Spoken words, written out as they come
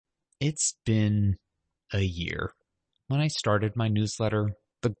It's been a year. When I started my newsletter,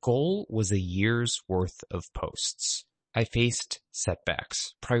 the goal was a year's worth of posts. I faced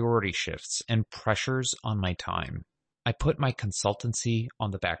setbacks, priority shifts, and pressures on my time. I put my consultancy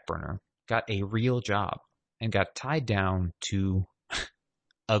on the back burner, got a real job, and got tied down to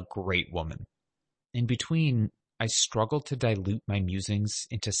a great woman. In between, I struggled to dilute my musings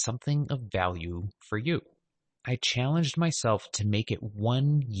into something of value for you. I challenged myself to make it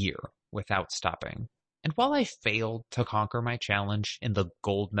 1 year without stopping. And while I failed to conquer my challenge in the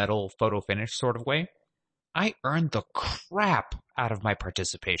gold medal photo finish sort of way, I earned the crap out of my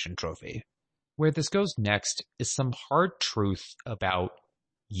participation trophy. Where this goes next is some hard truth about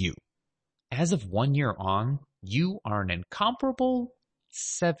you. As of 1 year on, you are an incomparable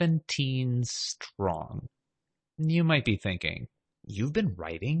 17 strong. You might be thinking, you've been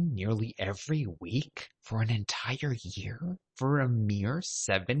writing nearly every week for an entire year for a mere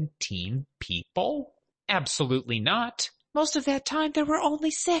 17 people? Absolutely not. Most of that time there were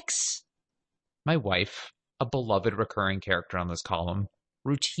only 6. My wife, a beloved recurring character on this column,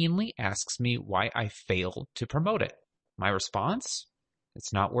 routinely asks me why I failed to promote it. My response?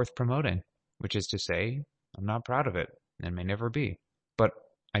 It's not worth promoting, which is to say, I'm not proud of it and may never be. But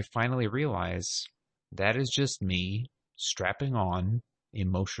I finally realize that is just me strapping on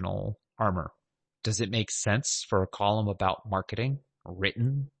emotional armor. Does it make sense for a column about marketing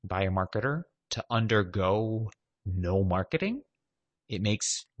written by a marketer to undergo no marketing? It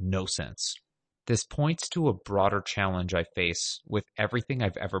makes no sense. This points to a broader challenge I face with everything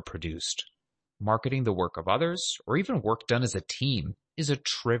I've ever produced. Marketing the work of others, or even work done as a team, is a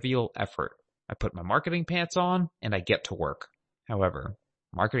trivial effort. I put my marketing pants on and I get to work. However,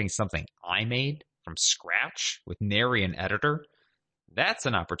 marketing something I made from scratch with nary an editor, that's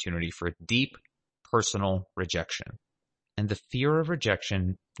an opportunity for deep personal rejection. And the fear of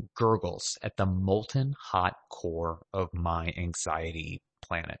rejection gurgles at the molten hot core of my anxiety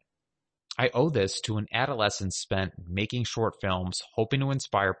planet. I owe this to an adolescence spent making short films, hoping to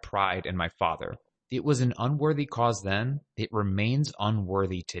inspire pride in my father. It was an unworthy cause then. It remains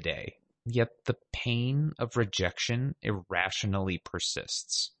unworthy today. Yet the pain of rejection irrationally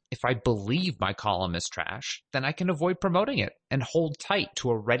persists. If I believe my column is trash, then I can avoid promoting it and hold tight to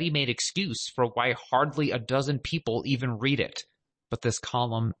a ready-made excuse for why hardly a dozen people even read it. But this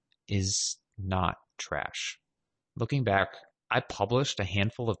column is not trash. Looking back, I published a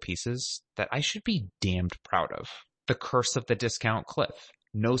handful of pieces that I should be damned proud of. The Curse of the Discount Cliff,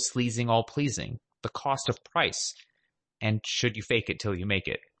 No Sleazing All Pleasing, The Cost of Price, and Should You Fake It Till You Make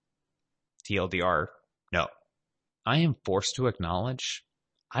It? TLDR, no. I am forced to acknowledge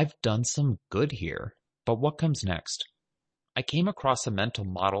I've done some good here, but what comes next? I came across a mental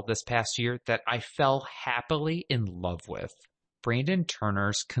model this past year that I fell happily in love with. Brandon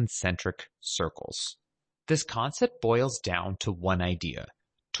Turner's concentric circles. This concept boils down to one idea.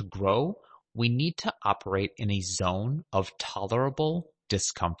 To grow, we need to operate in a zone of tolerable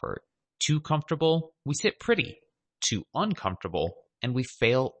discomfort. Too comfortable, we sit pretty. Too uncomfortable, and we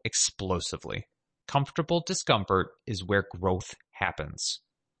fail explosively. Comfortable discomfort is where growth happens.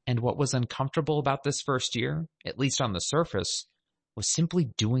 And what was uncomfortable about this first year, at least on the surface, was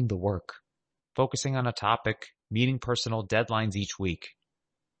simply doing the work, focusing on a topic, meeting personal deadlines each week.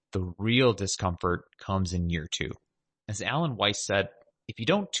 The real discomfort comes in year 2. As Alan Weiss said, if you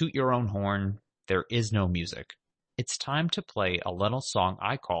don't toot your own horn, there is no music. It's time to play a little song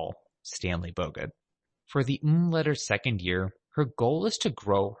I call Stanley Bogad. For the letter's second year, her goal is to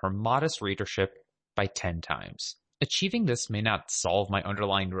grow her modest readership by 10 times. Achieving this may not solve my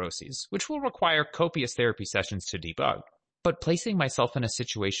underlying neuroses, which will require copious therapy sessions to debug, but placing myself in a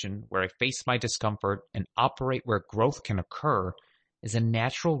situation where I face my discomfort and operate where growth can occur is a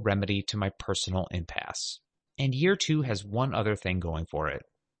natural remedy to my personal impasse. And year 2 has one other thing going for it: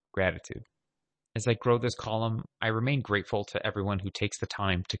 gratitude. As I grow this column, I remain grateful to everyone who takes the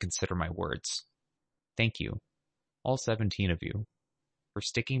time to consider my words. Thank you, all 17 of you, for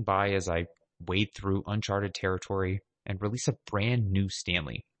sticking by as I wade through uncharted territory and release a brand new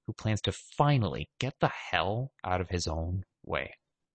Stanley who plans to finally get the hell out of his own way.